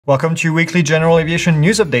Welcome to your weekly General Aviation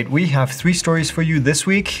news update. We have 3 stories for you this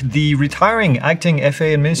week. The retiring acting FAA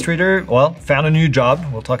Administrator, found a new job.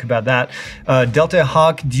 We'll talk about that.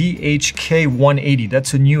 DeltaHawk DHK180.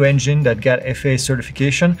 That's a new engine that got FAA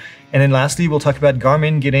certification. And then lastly, we'll talk about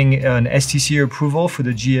Garmin getting an STC approval for the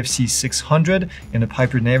GFC 600 and the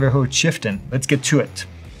Piper Navajo Chieftain. Let's get to it.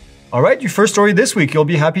 All right, your first story this week. You'll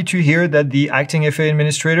be happy to hear that the acting FAA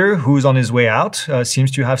Administrator, who's on his way out,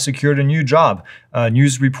 seems to have secured a new job. A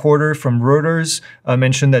news reporter from Reuters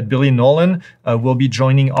mentioned that Billy Nolan will be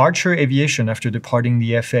joining Archer Aviation after departing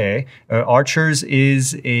the FAA. Archer's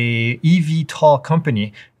is a Evtol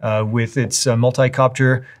company with its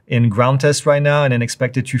multi-copter in ground test right now and then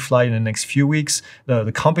expected to fly in the next few weeks.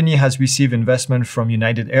 The company has received investment from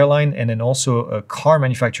United Airlines and then also a car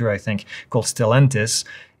manufacturer, I think, called Stellantis.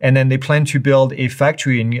 And then they plan to build a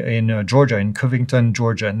factory in Georgia, in Covington,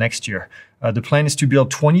 Georgia, next year. The plan is to build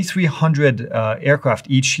 2,300 aircraft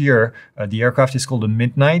each year. The aircraft is called a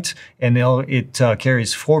Midnight, and it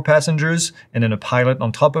carries 4 passengers and then a pilot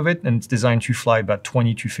on top of it, and it's designed to fly about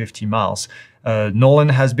 20 to 50 miles. Nolan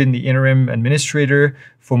has been the interim administrator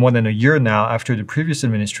for more than a year now after the previous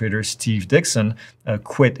administrator, Steve Dickson,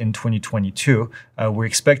 quit in 2022. We're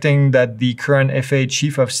expecting that the current FAA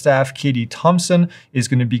Chief of Staff, Thompson, is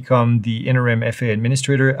going to become the interim FAA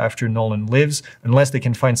administrator after Nolan leaves, unless they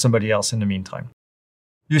can find somebody else in the meantime.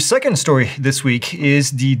 Your second story this week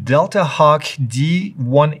is the DeltaHawk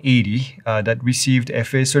D180 that received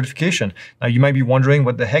FAA certification. Now, you might be wondering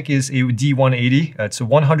what the heck is a D180. It's a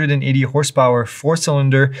 180 horsepower,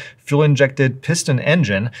 4-cylinder, fuel-injected piston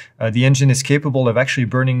engine. The engine is capable of actually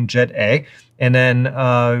burning Jet A and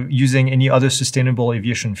then using any other sustainable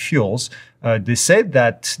aviation fuels. They said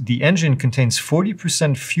that the engine contains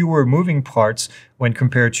 40% fewer moving parts when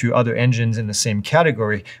compared to other engines in the same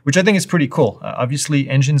category, which I think is pretty cool. Obviously,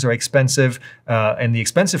 engines are expensive, and the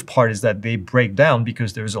expensive part is that they break down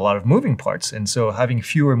because there's a lot of moving parts. And so having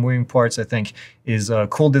fewer moving parts, I think, is a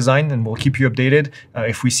cool design, and we'll keep you updated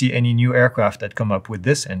if we see any new aircraft that come up with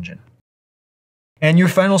this engine. And your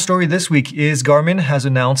final story this week is Garmin has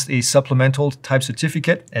announced a supplemental type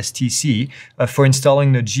certificate, STC, for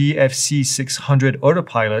installing the GFC 600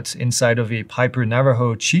 autopilot inside of a Piper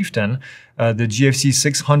Navajo Chieftain. The GFC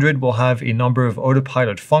 600 will have a number of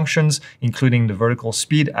autopilot functions, including the vertical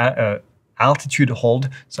speed, altitude hold,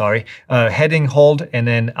 heading hold, and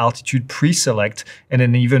then altitude pre-select, and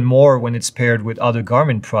then even more when it's paired with other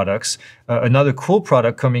Garmin products. Another cool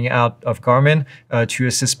product coming out of Garmin to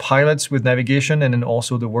assist pilots with navigation and then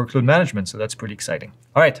also the workload management. So that's pretty exciting.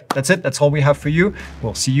 All right, that's it. That's all we have for you.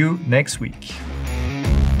 We'll see you next week.